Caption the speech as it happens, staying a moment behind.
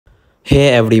Hey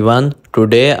everyone,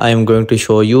 today I am going to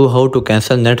show you how to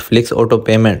cancel Netflix auto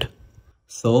payment.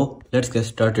 So let's get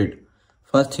started.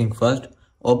 First thing first,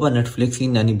 open Netflix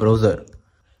in any browser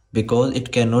because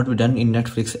it cannot be done in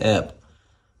Netflix app.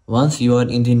 Once you are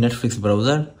in the Netflix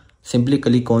browser, simply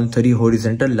click on three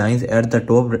horizontal lines at the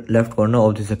top left corner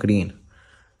of the screen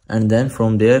and then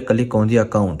from there click on the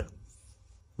account.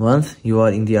 Once you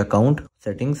are in the account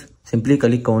settings, simply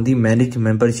click on the manage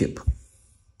membership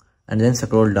and then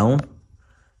scroll down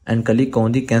and click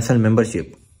on the cancel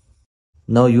membership.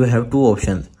 Now you have two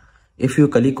options. If you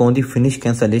click on the finish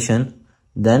cancellation,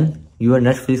 then your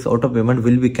Netflix auto payment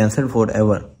will be cancelled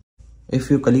forever. If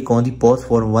you click on the pause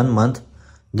for 1 month,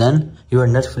 then your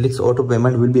Netflix auto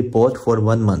payment will be paused for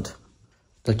 1 month.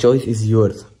 The choice is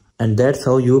yours. And that's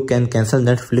how you can cancel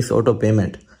Netflix auto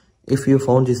payment. If you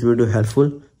found this video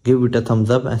helpful, give it a thumbs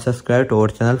up and subscribe to our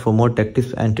channel for more tech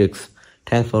tips and tricks.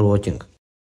 Thanks for watching.